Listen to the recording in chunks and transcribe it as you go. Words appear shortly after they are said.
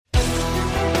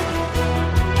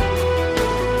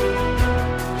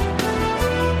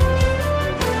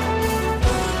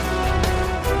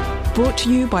Brought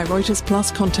to you by Reuters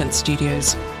Plus Content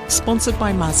Studios. Sponsored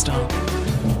by Mazda.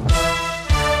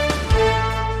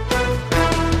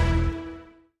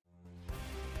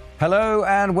 Hello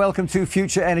and welcome to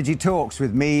Future Energy Talks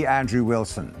with me, Andrew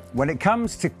Wilson. When it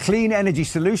comes to clean energy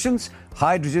solutions,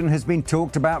 hydrogen has been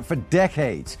talked about for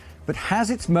decades. But has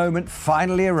its moment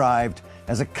finally arrived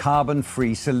as a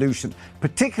carbon-free solution,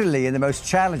 particularly in the most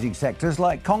challenging sectors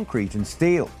like concrete and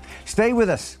steel? Stay with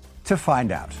us to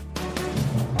find out.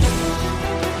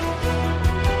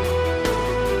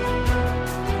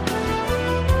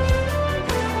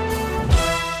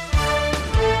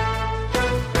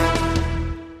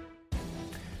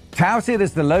 Touted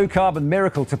as the low-carbon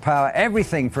miracle to power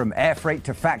everything from air freight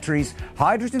to factories,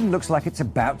 hydrogen looks like it's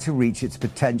about to reach its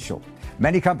potential.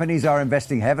 Many companies are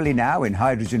investing heavily now in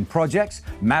hydrogen projects.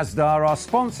 Mazda, our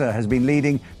sponsor, has been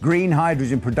leading green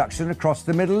hydrogen production across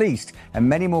the Middle East, and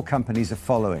many more companies are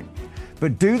following.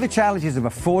 But do the challenges of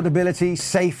affordability,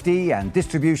 safety, and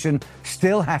distribution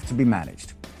still have to be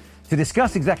managed? To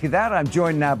discuss exactly that, I'm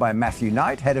joined now by Matthew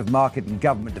Knight, Head of Market and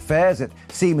Government Affairs at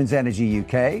Siemens Energy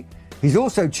UK. He's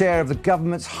also chair of the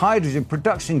government's Hydrogen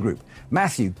Production Group.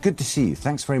 Matthew, good to see you.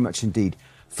 Thanks very much indeed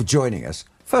for joining us.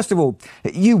 First of all,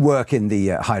 you work in the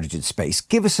hydrogen space.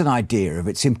 Give us an idea of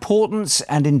its importance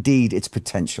and indeed its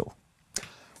potential.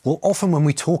 Well, often when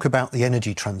we talk about the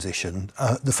energy transition,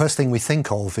 the first thing we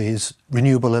think of is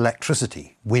renewable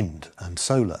electricity, wind and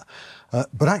solar.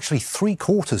 But actually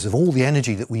 3/4 of all the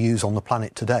energy that we use on the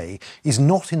planet today is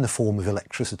not in the form of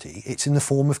electricity. It's in the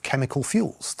form of chemical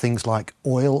fuels, things like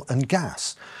oil and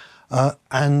gas.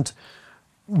 And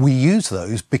we use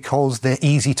those because they're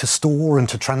easy to store and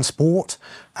to transport.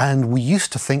 And we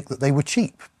used to think that they were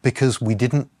cheap because we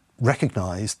didn't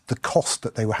recognise the cost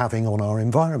that they were having on our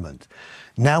environment.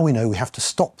 Now we know we have to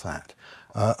stop that.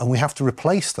 And we have to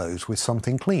replace those with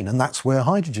something clean. And that's where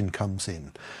hydrogen comes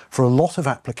in. For a lot of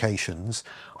applications,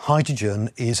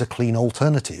 hydrogen is a clean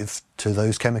alternative to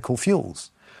those chemical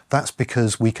fuels. That's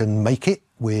because we can make it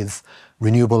with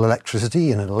renewable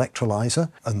electricity in an electrolyser,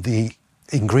 and the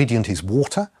ingredient is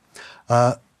water.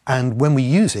 And when we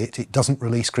use it, it doesn't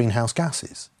release greenhouse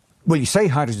gases. Well, you say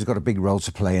hydrogen's got a big role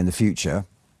to play in the future.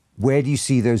 Where do you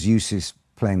see those uses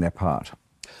playing their part?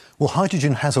 Well,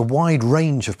 hydrogen has a wide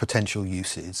range of potential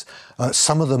uses,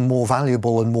 some of them more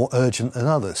valuable and more urgent than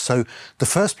others. So the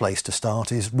first place to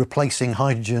start is replacing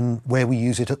hydrogen where we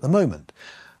use it at the moment.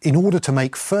 In order to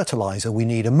make fertiliser, we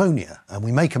need ammonia, and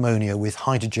we make ammonia with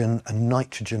hydrogen and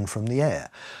nitrogen from the air.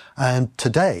 And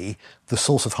today, the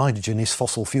source of hydrogen is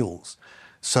fossil fuels.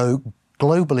 So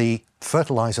globally,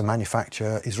 fertiliser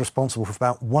manufacture is responsible for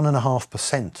about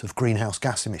 1.5% of greenhouse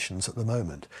gas emissions at the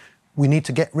moment. We need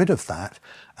to get rid of that,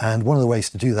 and one of the ways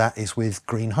to do that is with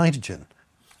green hydrogen.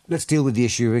 Let's deal with the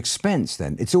issue of expense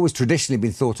then. It's always traditionally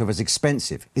been thought of as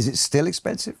expensive. Is it still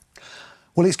expensive?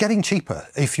 Well, it's getting cheaper.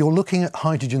 If you're looking at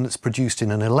hydrogen that's produced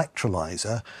in an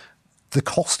electrolyser, the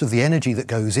cost of the energy that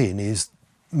goes in is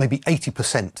maybe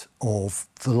 80% of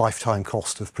the lifetime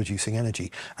cost of producing energy.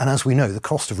 And as we know, the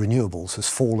cost of renewables has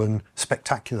fallen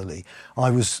spectacularly.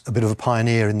 I was a bit of a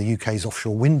pioneer in the UK's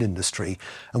offshore wind industry,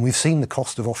 and we've seen the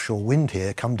cost of offshore wind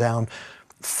here come down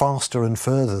faster and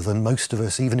further than most of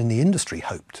us, even in the industry,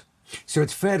 hoped. So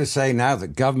it's fair to say now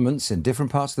that governments in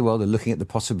different parts of the world are looking at the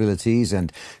possibilities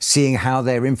and seeing how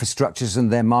their infrastructures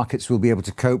and their markets will be able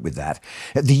to cope with that.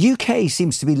 The UK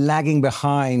seems to be lagging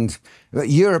behind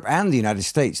Europe and the United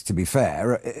States, to be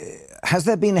fair. Has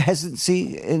there been a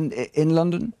hesitancy in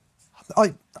London?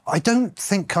 I don't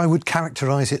think I would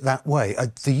characterise it that way.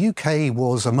 The UK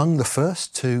was among the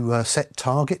first to set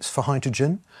targets for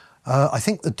hydrogen. I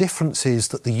think the difference is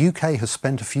that the UK has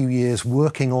spent a few years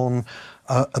working on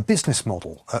a business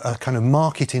model, a kind of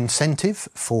market incentive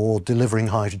for delivering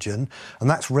hydrogen, and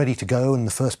that's ready to go, and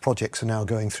the first projects are now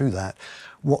going through that.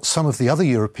 What some of the other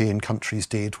European countries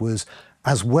did was,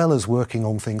 as well as working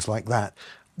on things like that,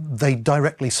 they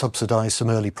directly subsidised some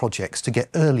early projects to get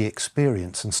early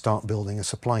experience and start building a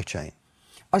supply chain.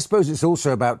 I suppose it's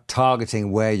also about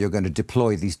targeting where you're going to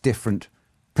deploy these different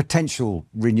potential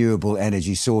renewable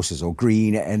energy sources or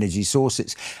green energy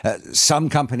sources. Some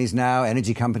companies now,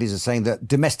 energy companies, are saying that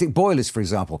domestic boilers, for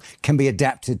example, can be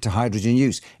adapted to hydrogen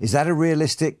use. Is that a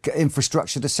realistic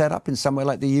infrastructure to set up in somewhere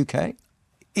like the UK?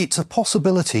 It's a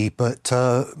possibility, but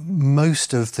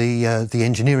most of the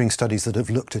engineering studies that have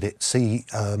looked at it see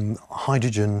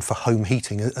hydrogen for home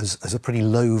heating as a pretty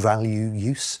low value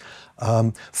use.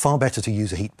 Far better to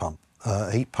use a heat pump.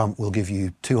 A heat pump will give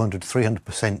you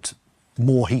 200-300%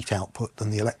 more heat output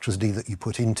than the electricity that you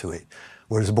put into it,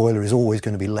 whereas a boiler is always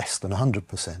going to be less than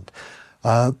 100%.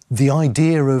 The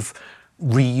idea of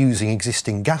reusing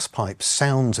existing gas pipes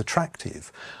sounds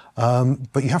attractive,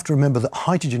 But you have to remember that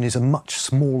hydrogen is a much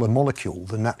smaller molecule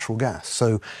than natural gas.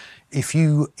 So if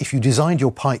you designed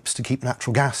your pipes to keep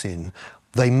natural gas in,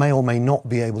 they may or may not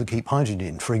be able to keep hydrogen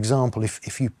in. For example,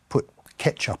 if you put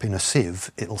ketchup in a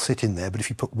sieve, it'll sit in there, but if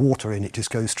you put water in, it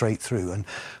just goes straight through. And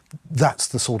that's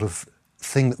the sort of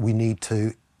thing that we need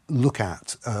to look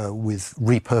at with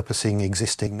repurposing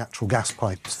existing natural gas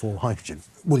pipes for hydrogen.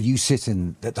 Well, you sit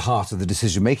at the heart of the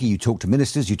decision making. You talk to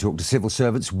ministers, you talk to civil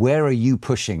servants. Where are you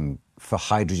pushing for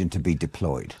hydrogen to be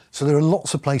deployed? So there are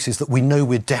lots of places that we know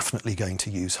we're definitely going to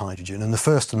use hydrogen, and the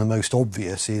first and the most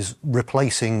obvious is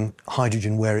replacing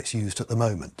hydrogen where it's used at the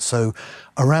moment. So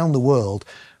around the world,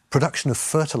 production of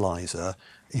fertiliser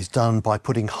is done by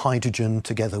putting hydrogen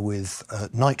together with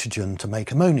nitrogen to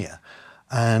make ammonia.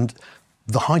 And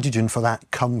the hydrogen for that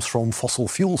comes from fossil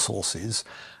fuel sources,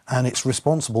 and it's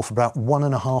responsible for about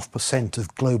 1.5%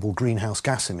 of global greenhouse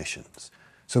gas emissions.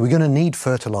 So we're going to need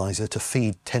fertiliser to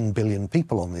feed 10 billion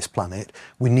people on this planet.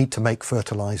 We need to make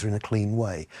fertiliser in a clean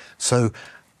way. So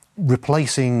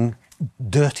replacing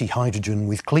dirty hydrogen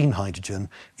with clean hydrogen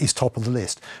is top of the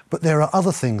list. But there are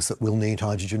other things that we'll need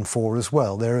hydrogen for as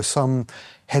well. There are some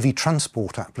heavy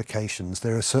transport applications.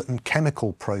 There are certain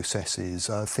chemical processes,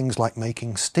 things like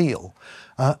making steel.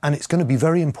 And it's going to be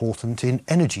very important in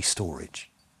energy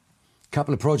storage. A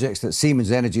couple of projects that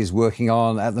Siemens Energy is working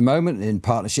on at the moment in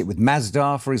partnership with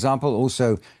Masdar, for example.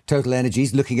 Also, Total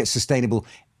Energies looking at sustainable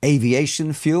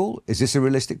aviation fuel. Is this a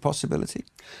realistic possibility?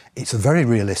 It's a very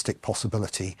realistic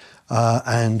possibility.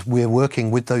 And we're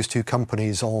working with those two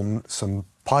companies on some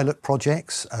pilot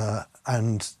projects,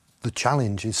 and the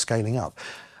challenge is scaling up.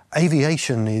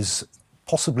 Aviation is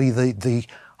possibly the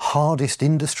hardest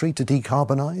industry to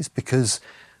decarbonise because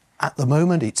at the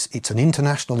moment it's an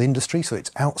international industry, so it's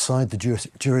outside the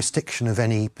jurisdiction of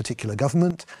any particular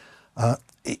government.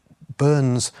 It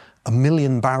burns 1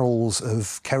 million barrels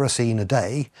of kerosene a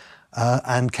day,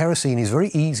 and kerosene is very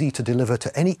easy to deliver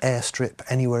to any airstrip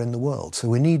anywhere in the world. So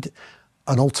we need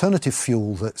an alternative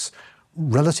fuel that's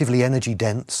relatively energy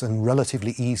dense and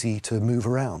relatively easy to move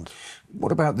around.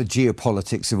 What about the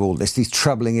geopolitics of all this, these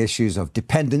troubling issues of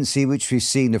dependency, which we've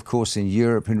seen, of course, in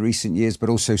Europe in recent years, but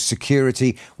also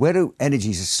security? Where do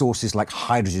energy sources like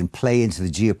hydrogen play into the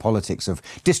geopolitics of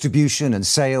distribution and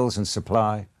sales and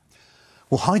supply?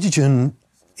 Well, hydrogen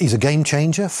is a game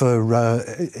changer for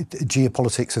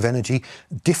geopolitics of energy.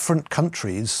 Different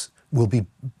countries will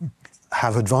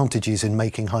have advantages in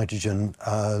making hydrogen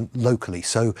locally.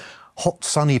 So hot,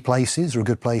 sunny places are a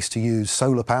good place to use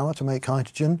solar power to make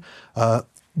hydrogen.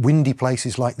 Windy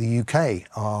places like the UK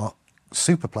are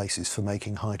super places for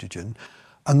making hydrogen.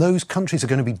 And those countries are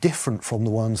going to be different from the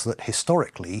ones that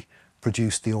historically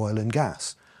produced the oil and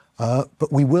gas.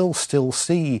 But we will still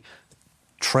see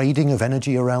trading of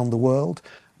energy around the world.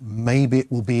 Maybe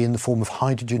it will be in the form of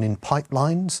hydrogen in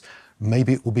pipelines.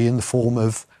 Maybe it will be in the form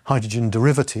of hydrogen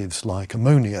derivatives like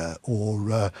ammonia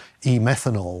or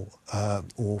e-methanol,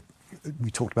 or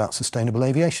we talked about sustainable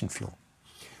aviation fuel.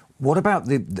 What about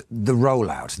the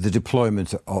rollout, the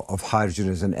deployment of hydrogen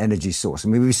as an energy source? I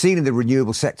mean, we've seen in the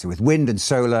renewable sector with wind and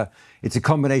solar, it's a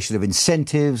combination of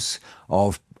incentives,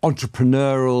 of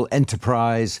entrepreneurial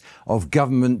enterprise, of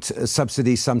government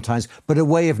subsidies sometimes, but a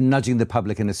way of nudging the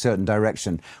public in a certain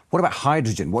direction. What about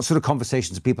hydrogen? What sort of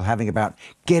conversations are people having about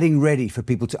getting ready for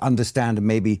people to understand and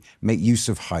maybe make use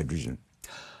of hydrogen?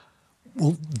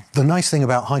 Well, the nice thing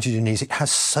about hydrogen is it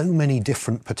has so many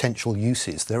different potential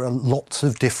uses. There are lots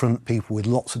of different people with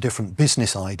lots of different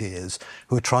business ideas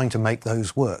who are trying to make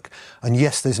those work. And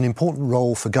yes, there's an important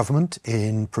role for government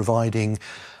in providing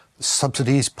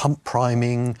subsidies, pump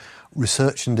priming,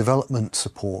 research and development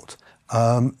support.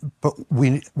 But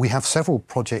we have several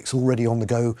projects already on the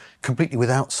go completely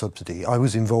without subsidy. I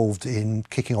was involved in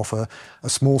kicking off a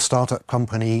small startup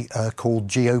company called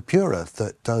GeoPura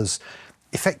that does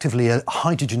effectively a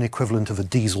hydrogen equivalent of a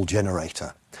diesel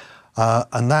generator.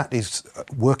 And that is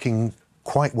working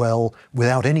quite well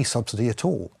without any subsidy at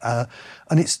all.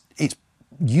 And it's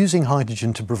using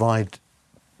hydrogen to provide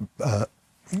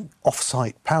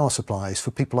off-site power supplies for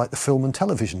people like the film and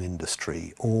television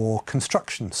industry or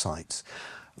construction sites.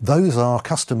 Those are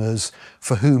customers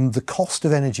for whom the cost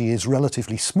of energy is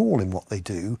relatively small in what they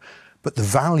do, but the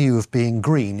value of being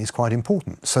green is quite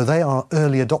important. So they are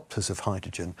early adopters of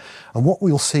hydrogen. And what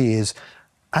we'll see is,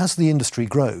 as the industry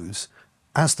grows,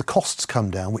 as the costs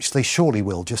come down, which they surely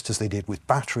will, just as they did with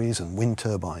batteries and wind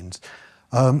turbines,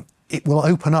 it will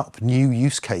open up new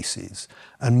use cases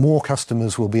and more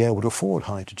customers will be able to afford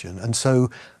hydrogen. And so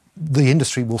the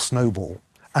industry will snowball.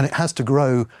 And it has to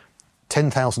grow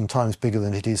 10,000 times bigger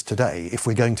than it is today if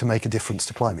we're going to make a difference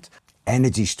to climate.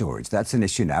 Energy storage, that's an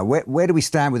issue now. Where do we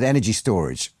stand with energy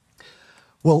storage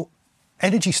Well,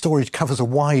 energy storage covers a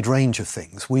wide range of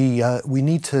things. We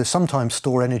need to sometimes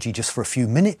store energy just for a few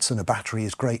minutes, and a battery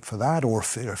is great for that, or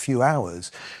for a few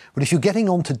hours. But if you're getting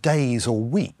on to days or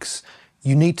weeks,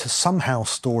 you need to somehow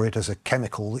store it as a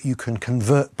chemical that you can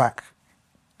convert back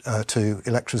to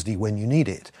electricity when you need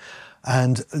it.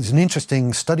 And there's an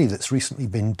interesting study that's recently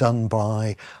been done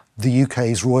by the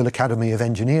UK's Royal Academy of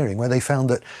Engineering, where they found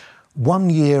that 1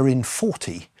 year in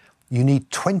 40, you need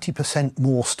 20%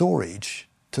 more storage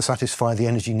to satisfy the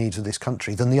energy needs of this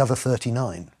country than the other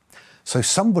 39. So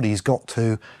somebody's got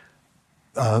to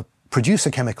produce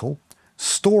a chemical,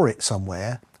 store it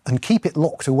somewhere, and keep it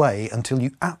locked away until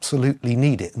you absolutely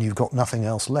need it and you've got nothing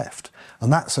else left.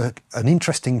 And that's an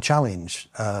interesting challenge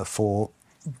for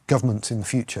governments in the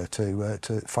future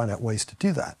to find out ways to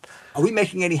do that. Are we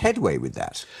making any headway with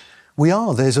that? We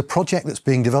are. There's a project that's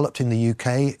being developed in the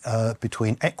UK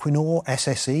between Equinor,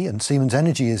 SSE and Siemens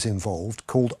Energy is involved,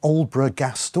 called Aldbrough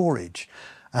Gas Storage.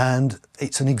 And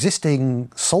it's an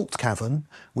existing salt cavern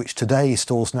which today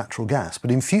stores natural gas,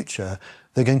 but in future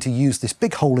they're going to use this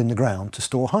big hole in the ground to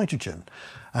store hydrogen.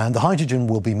 And the hydrogen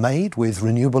will be made with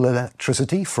renewable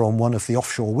electricity from one of the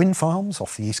offshore wind farms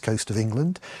off the east coast of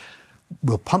England.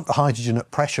 We'll pump the hydrogen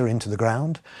at pressure into the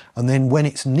ground, and then when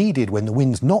it's needed, when the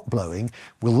wind's not blowing,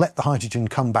 we'll let the hydrogen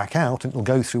come back out and it'll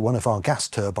go through one of our gas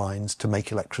turbines to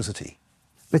make electricity.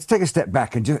 Let's take a step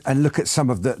back and look at some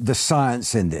of the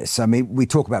science in this. I mean, we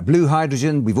talk about blue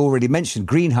hydrogen, we've already mentioned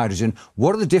green hydrogen.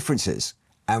 What are the differences?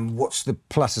 And what's the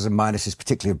pluses and minuses,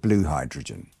 particularly of blue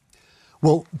hydrogen?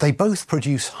 Well, they both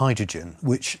produce hydrogen,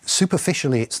 which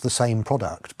superficially it's the same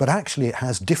product, but actually it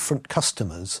has different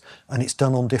customers and it's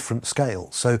done on different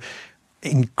scales. So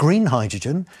in green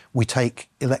hydrogen, we take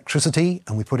electricity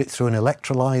and we put it through an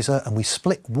electrolyser and we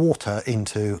split water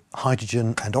into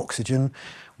hydrogen and oxygen.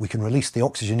 We can release the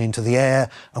oxygen into the air,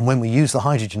 and when we use the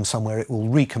hydrogen somewhere, it will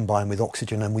recombine with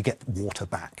oxygen and we get water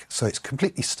back. So it's a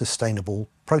completely sustainable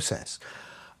process.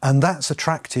 And that's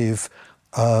attractive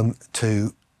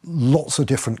to lots of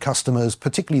different customers,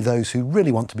 particularly those who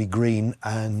really want to be green.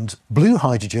 And blue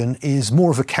hydrogen is more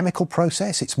of a chemical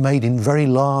process. It's made in very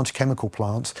large chemical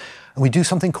plants, and we do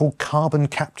something called carbon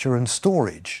capture and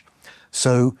storage.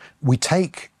 So we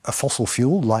take a fossil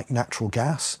fuel like natural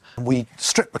gas, and we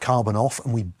strip the carbon off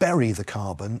and we bury the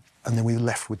carbon, and then we're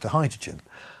left with the hydrogen.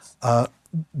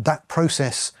 That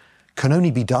process can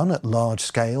only be done at large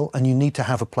scale, and you need to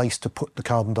have a place to put the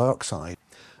carbon dioxide.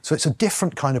 So it's a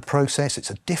different kind of process, it's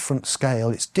a different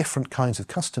scale, it's different kinds of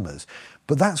customers.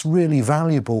 But that's really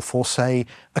valuable for, say,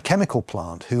 a chemical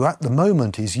plant who at the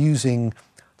moment is using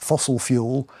fossil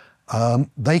fuel.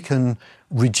 They can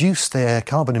reduce their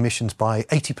carbon emissions by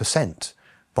 80%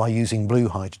 by using blue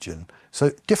hydrogen.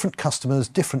 So different customers,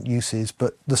 different uses,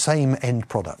 but the same end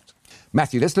product.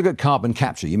 Matthew, let's look at carbon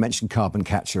capture. You mentioned carbon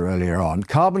capture earlier on.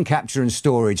 Carbon capture and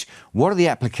storage, what are the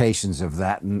applications of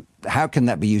that and how can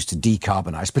that be used to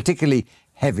decarbonise, particularly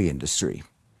heavy industry?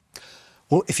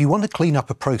 Well, if you want to clean up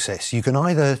a process, you can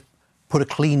either put a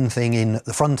clean thing in at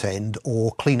the front end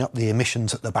or clean up the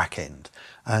emissions at the back end.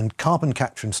 And carbon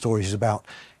capture and storage is about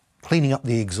cleaning up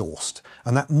the exhaust.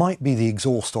 And that might be the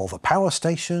exhaust of a power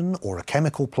station or a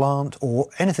chemical plant or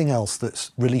anything else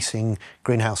that's releasing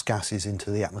greenhouse gases into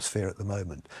the atmosphere at the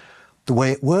moment. The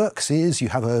way it works is you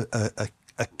have a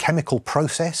chemical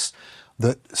process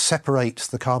that separates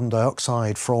the carbon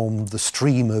dioxide from the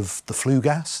stream of the flue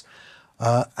gas,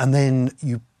 and then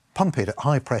you pump it at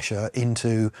high pressure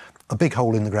into a big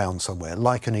hole in the ground somewhere,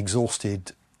 like an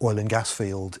exhausted oil and gas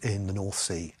field in the North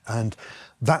Sea. And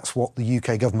that's what the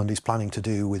UK government is planning to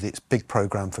do with its big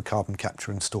programme for carbon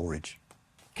capture and storage.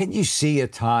 Can you see a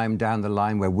time down the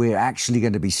line where we're actually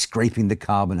going to be scraping the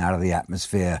carbon out of the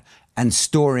atmosphere and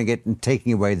storing it and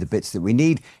taking away the bits that we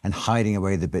need and hiding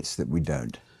away the bits that we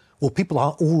don't? Well, people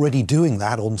are already doing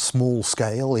that on small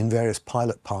scale in various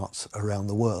pilot parts around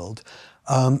the world.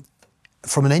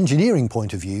 From an engineering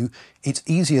point of view, it's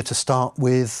easier to start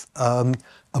with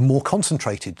a more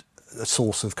concentrated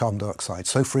source of carbon dioxide.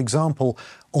 So, for example,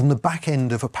 on the back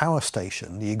end of a power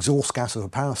station, the exhaust gas of a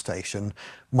power station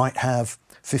might have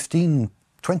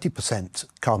 15-20%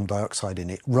 carbon dioxide in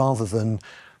it rather than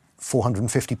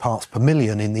 450 parts per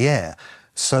million in the air.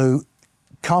 So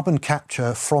carbon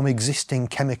capture from existing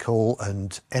chemical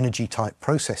and energy type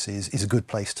processes is a good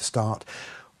place to start.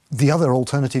 The other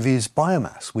alternative is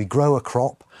biomass. We grow a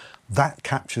crop that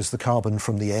captures the carbon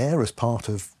from the air as part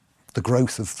of the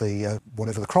growth of the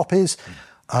whatever the crop is,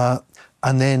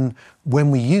 and then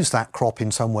when we use that crop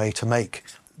in some way to make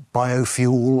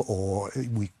biofuel or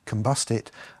we combust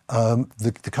it,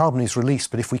 the carbon is released.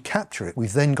 But if we capture it,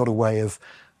 we've then got a way of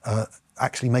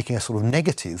actually making a sort of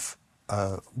negative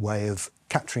way of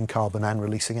capturing carbon and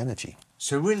releasing energy.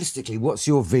 So realistically, what's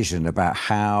your vision about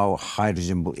how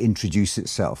hydrogen will introduce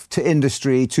itself to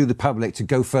industry, to the public, to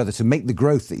go further, to make the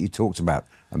growth that you talked about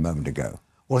a moment ago?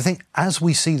 Well, I think as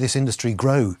we see this industry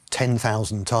grow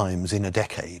 10,000 times in a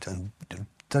decade, and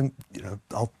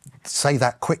I'll say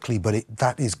that quickly, but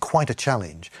that is quite a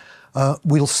challenge,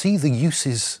 we'll see the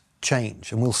uses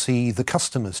change and we'll see the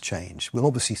customers change. We'll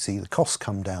obviously see the costs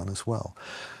come down as well.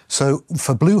 So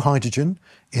for blue hydrogen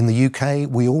in the UK,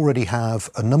 we already have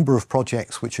a number of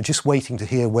projects which are just waiting to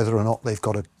hear whether or not they've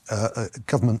got a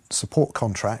government support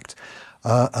contract,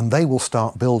 and they will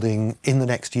start building in the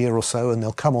next year or so, and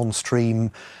they'll come on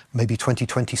stream maybe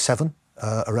 2027,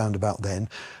 around about then.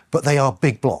 But they are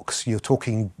big blocks. You're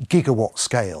talking gigawatt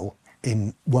scale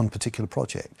in one particular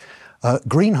project.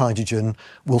 Green hydrogen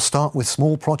will start with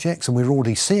small projects, and we're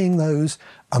already seeing those,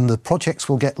 and the projects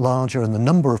will get larger and the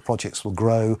number of projects will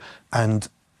grow, and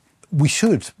we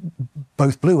should,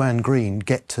 both blue and green,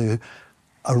 get to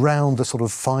around the sort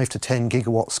of 5 to 10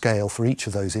 gigawatt scale for each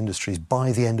of those industries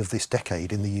by the end of this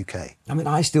decade in the UK. I mean,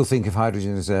 I still think of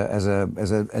hydrogen as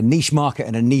a niche market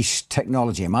and a niche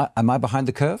technology. Am I behind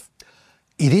the curve?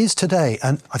 It is today,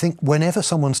 and I think whenever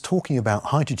someone's talking about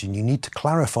hydrogen, you need to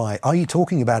clarify, are you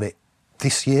talking about it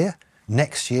this year,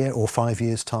 next year, or 5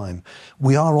 years' time?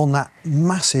 We are on that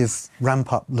massive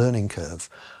ramp-up learning curve,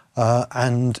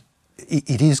 and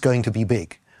it is going to be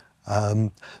big.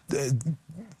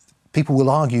 People will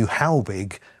argue how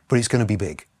big, but it's going to be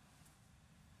big.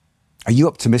 Are you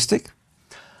optimistic?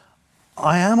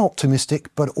 I am optimistic,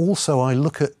 but also I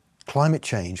look at climate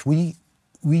change. We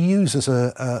use as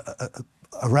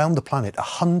around the planet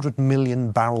 100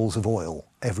 million barrels of oil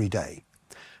every day.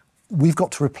 We've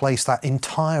got to replace that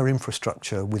entire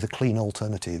infrastructure with a clean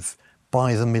alternative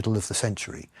by the middle of the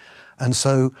century. And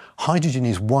so hydrogen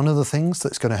is one of the things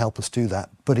that's going to help us do that,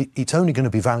 but it's only going to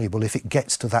be valuable if it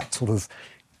gets to that sort of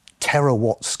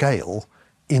terawatt scale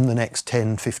in the next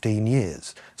 10, 15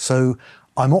 years. So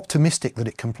I'm optimistic that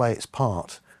it can play its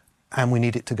part, and we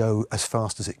need it to go as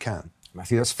fast as it can.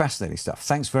 Matthew, that's fascinating stuff.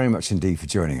 Thanks very much indeed for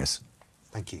joining us.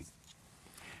 Thank you.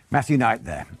 Matthew Knight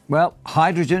there. Well,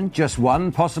 hydrogen, just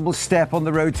one possible step on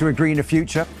the road to a greener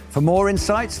future. For more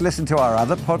insights, listen to our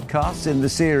other podcasts in the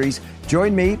series.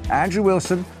 Join me, Andrew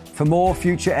Wilson, for more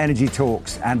future energy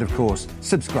talks. And of course,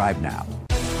 subscribe now.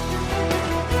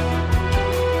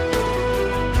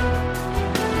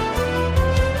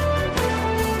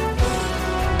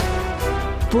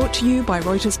 Brought to you by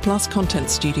Reuters Plus Content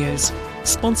Studios.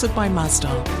 Sponsored by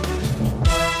Mazda.